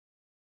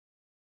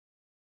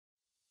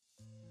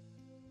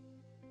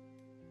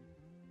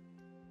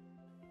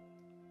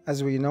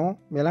As we know,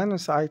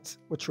 melanocytes,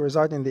 which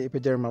reside in the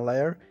epidermal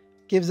layer,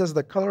 gives us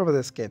the color of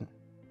the skin.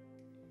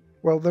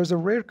 Well, there's a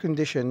rare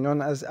condition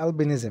known as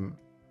albinism.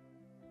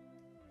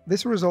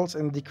 This results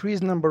in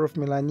decreased number of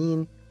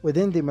melanin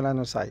within the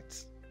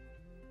melanocytes.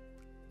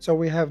 So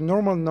we have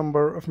normal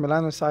number of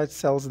melanocyte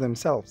cells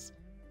themselves,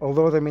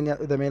 although the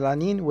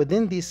melanin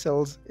within these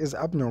cells is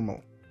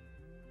abnormal.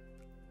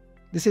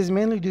 This is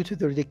mainly due to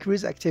the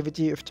decreased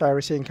activity of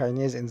tyrosine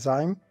kinase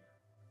enzyme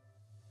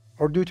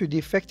or due to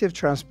defective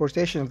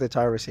transportation of the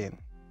tyrosine.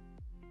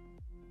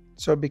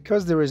 So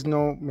because there is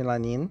no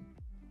melanin,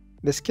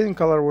 the skin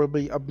color will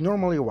be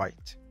abnormally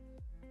white.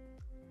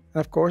 And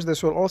of course,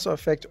 this will also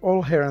affect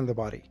all hair in the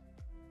body.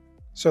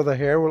 So the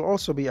hair will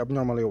also be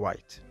abnormally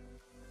white.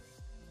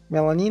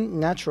 Melanin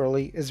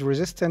naturally is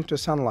resistant to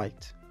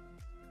sunlight.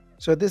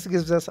 So this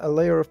gives us a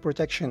layer of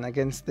protection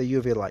against the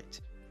UV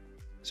light.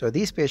 So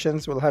these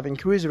patients will have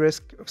increased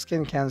risk of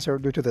skin cancer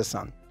due to the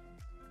sun.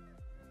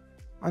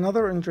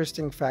 Another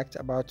interesting fact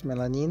about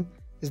melanin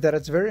is that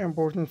it's very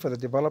important for the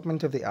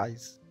development of the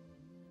eyes.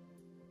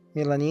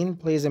 Melanin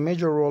plays a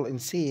major role in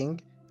seeing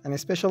and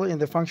especially in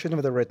the function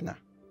of the retina.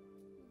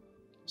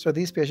 So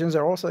these patients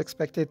are also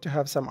expected to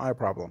have some eye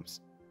problems.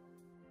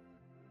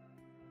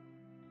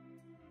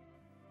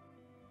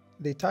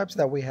 The types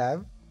that we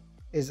have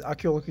is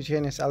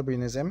oculocutaneous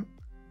albinism,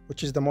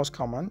 which is the most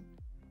common,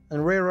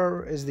 and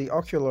rarer is the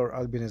ocular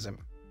albinism,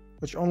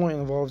 which only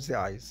involves the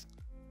eyes.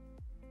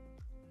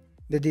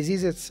 The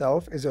disease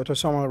itself is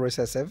autosomal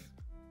recessive,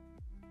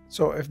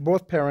 so if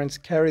both parents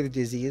carry the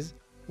disease,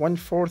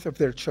 1/4 of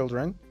their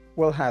children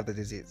will have the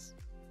disease.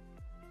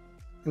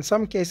 In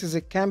some cases,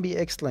 it can be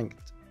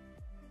X-linked,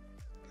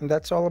 and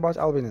that's all about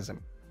albinism.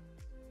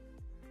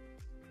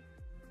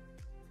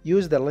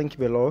 Use the link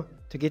below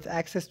to get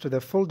access to the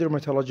full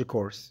dermatology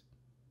course.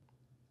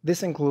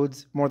 This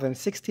includes more than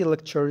 60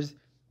 lectures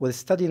with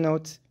study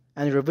notes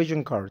and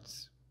revision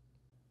cards.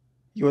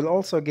 You will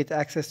also get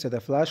access to the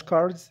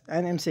flashcards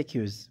and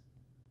MCQs.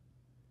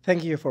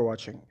 Thank you for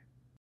watching.